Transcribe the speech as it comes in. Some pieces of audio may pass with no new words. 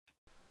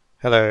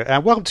Hello,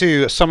 and welcome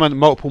to summon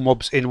multiple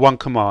mobs in one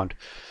command.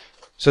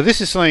 So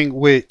this is something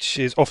which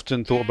is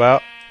often thought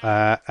about,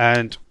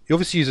 and you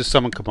obviously use a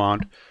summon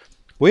command.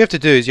 What you have to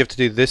do is you have to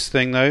do this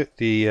thing though,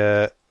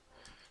 the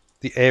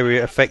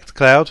area effect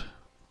cloud.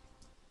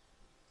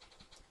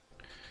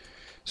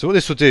 So what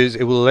this will do is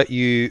it will let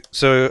you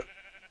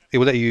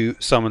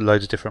summon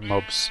loads of different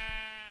mobs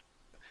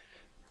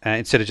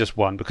instead of just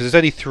one, because there's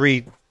only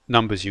three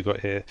numbers you've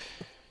got here.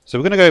 So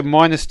we're going to go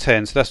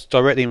 -10, so that's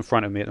directly in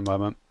front of me at the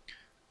moment.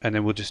 And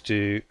then we'll just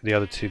do the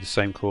other two the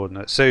same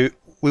coordinate. So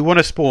we want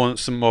to spawn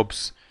some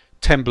mobs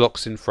 10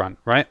 blocks in front,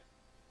 right?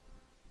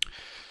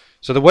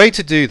 So the way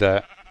to do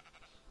that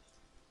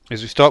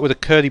is we start with a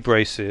curly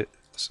braces,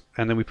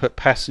 and then we put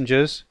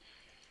passengers,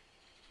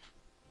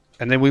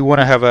 and then we want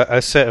to have a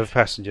set of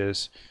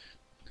passengers.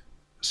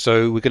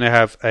 So we're going to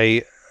have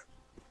a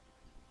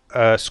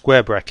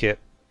square bracket,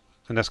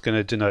 and that's going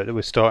to denote that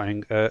we're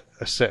starting a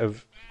set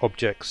of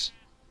objects.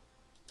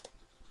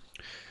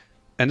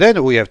 And then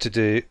all we have to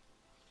do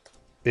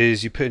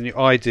is you put in your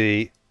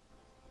ID,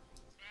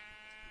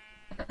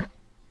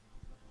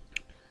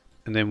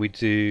 and then we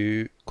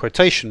do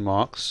quotation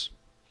marks,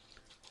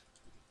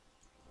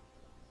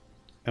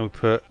 and we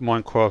put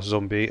Minecraft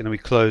zombie, and then we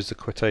close the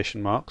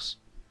quotation marks,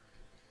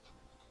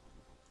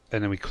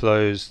 and then we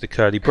close the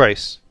curly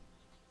brace.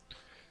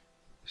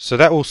 So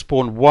that will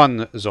spawn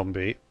one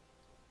zombie,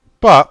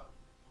 but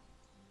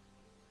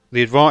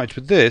the advantage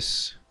with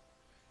this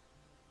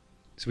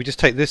is we just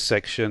take this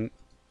section,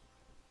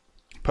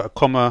 put a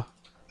comma,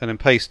 and then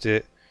paste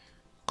it,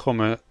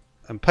 comma,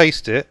 and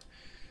paste it,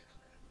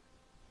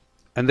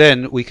 and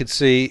then we could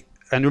see.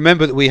 And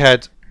remember that we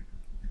had,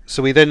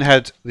 so we then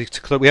had we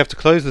have to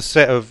close the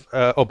set of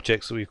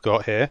objects that we've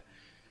got here,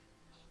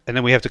 and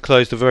then we have to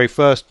close the very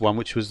first one,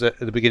 which was at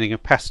the beginning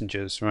of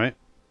passengers, right?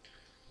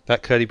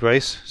 That curly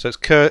brace. So it's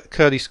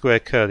curly square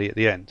curly at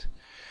the end,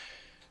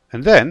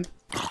 and then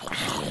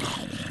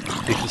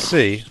you can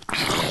see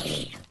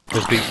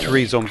there's been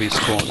 3 zombies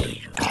spawned.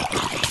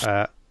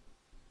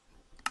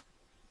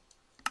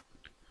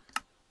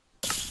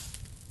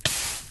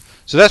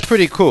 So that's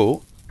pretty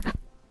cool,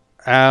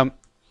 and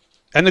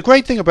the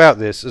great thing about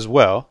this as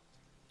well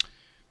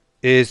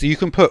is you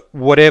can put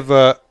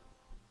whatever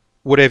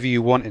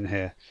you want in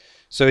here.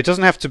 So it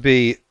doesn't have to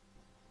be,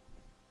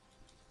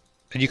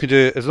 and you can do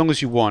it as long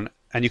as you want,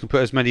 and you can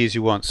put as many as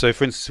you want. So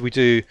for instance, we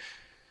do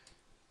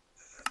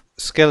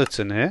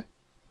skeleton here.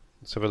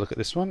 Let's have a look at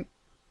this one.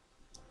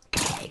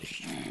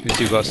 You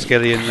see we've got a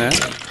skelly in there.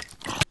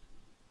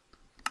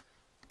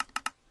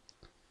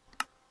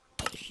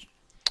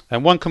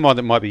 And one command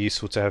that might be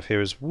useful to have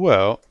here as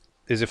well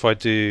is if I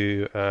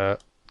do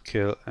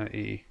kill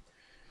E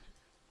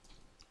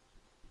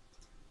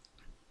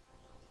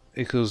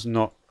equals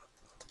not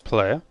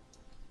player.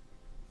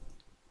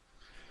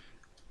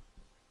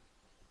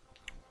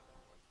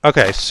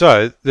 Okay,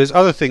 so there's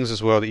other things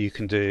as well that you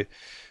can do.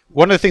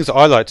 One of the things that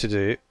I like to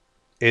do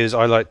is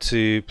I like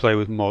to play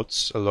with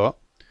mods a lot,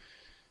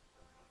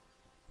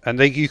 and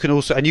you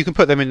can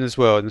put them in as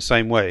well in the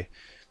same way.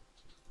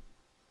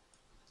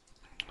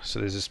 So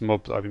there's this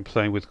mob that I've been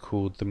playing with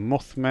called the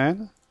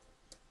Mothman.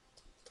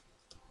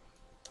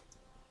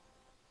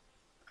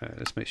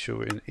 Let's make sure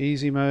we're in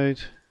easy mode.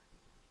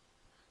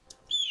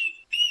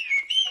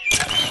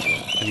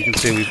 And you can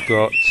see we've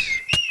got,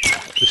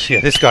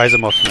 yeah, this guy's a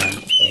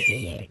Mothman.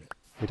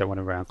 We don't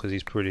want him around because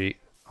he's pretty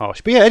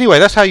harsh. But yeah, anyway,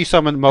 that's how you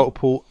summon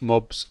multiple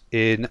mobs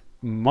in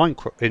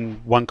Minecraft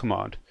in one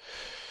command.